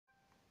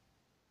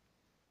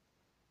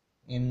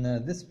in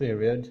this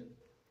period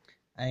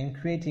I'm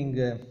creating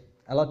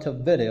a lot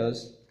of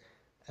videos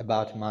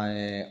about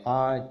my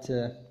art,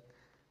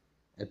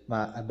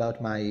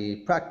 about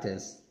my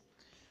practice,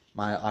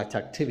 my art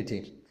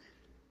activity,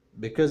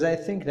 because I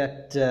think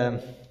that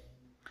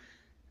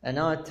an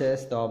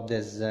artist of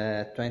this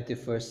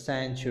 21st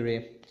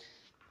century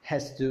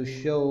has to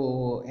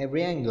show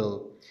every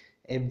angle,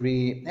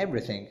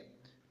 everything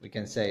we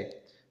can say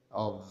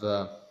of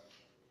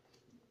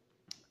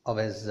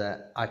his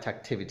art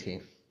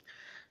activity.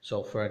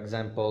 So, for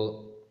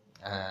example,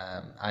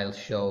 I'll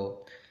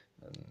show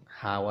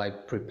how I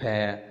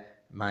prepare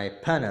my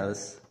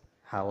panels,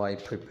 how I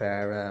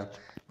prepare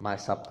my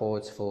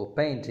supports for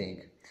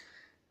painting.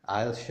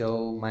 I'll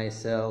show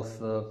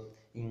myself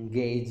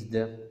engaged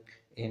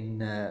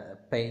in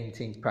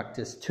painting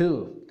practice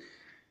too.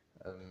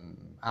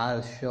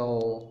 I'll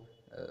show,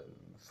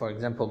 for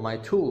example, my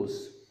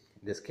tools,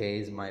 in this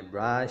case my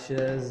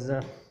brushes,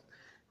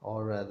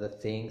 or the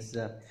things,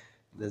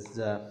 these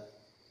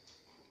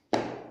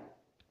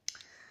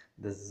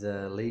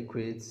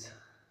liquids,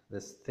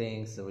 these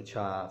things which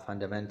are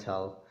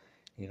fundamental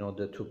in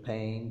order to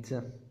paint.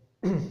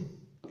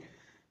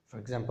 For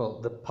example,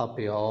 the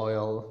poppy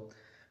oil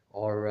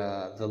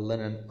or the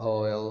linen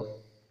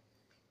oil,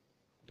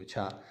 which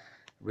are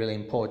really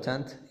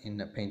important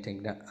in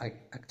painting.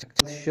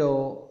 I'll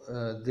show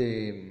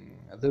the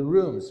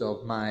rooms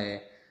of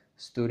my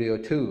studio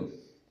too,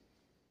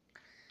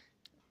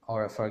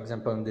 or for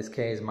example in this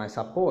case my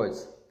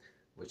supports,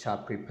 which are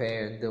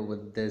prepared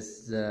with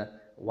this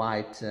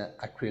white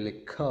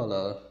acrylic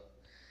color,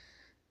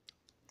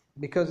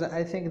 because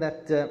I think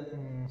that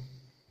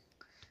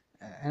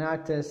an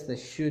artist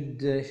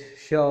should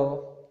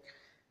show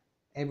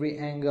every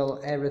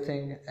angle,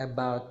 everything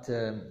about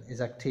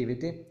his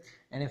activity.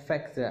 And in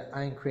fact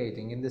I'm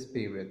creating in this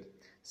period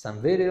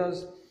some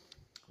videos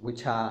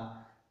which are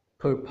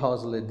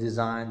purposely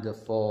designed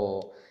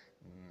for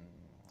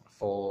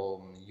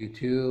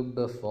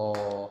YouTube,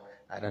 for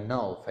I don't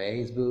know,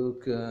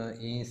 Facebook,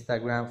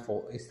 Instagram,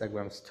 for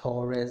Instagram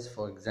stories,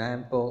 for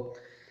example,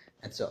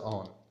 and so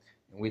on,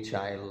 in which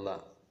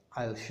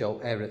I'll show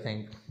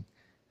everything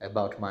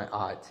about my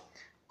art.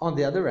 On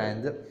the other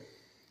hand,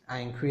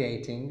 I'm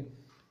creating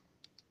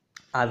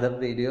other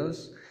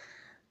videos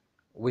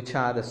which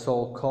are the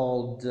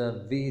so-called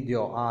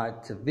video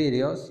art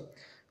videos,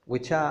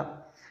 which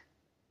are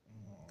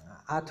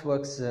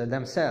artworks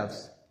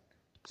themselves.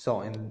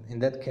 So in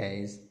that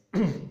case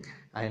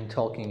I'm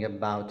talking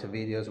about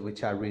videos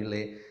which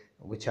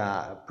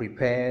are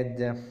prepared,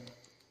 in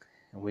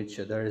which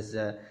there is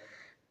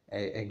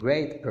a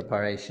great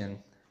preparation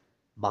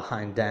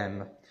behind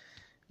them,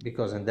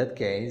 because in that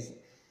case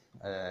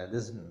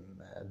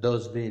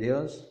those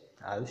videos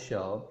I'll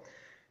show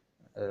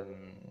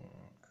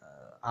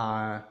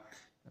are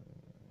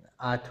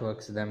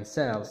artworks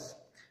themselves.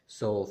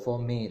 So for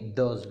me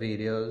those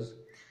videos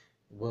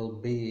will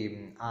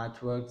be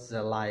artworks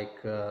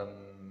like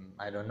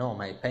I don't know,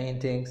 my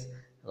paintings,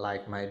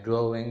 like my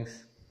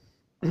drawings.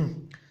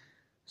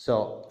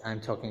 So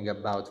I'm talking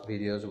about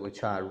videos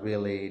which are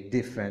really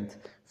different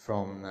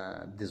from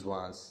these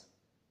ones.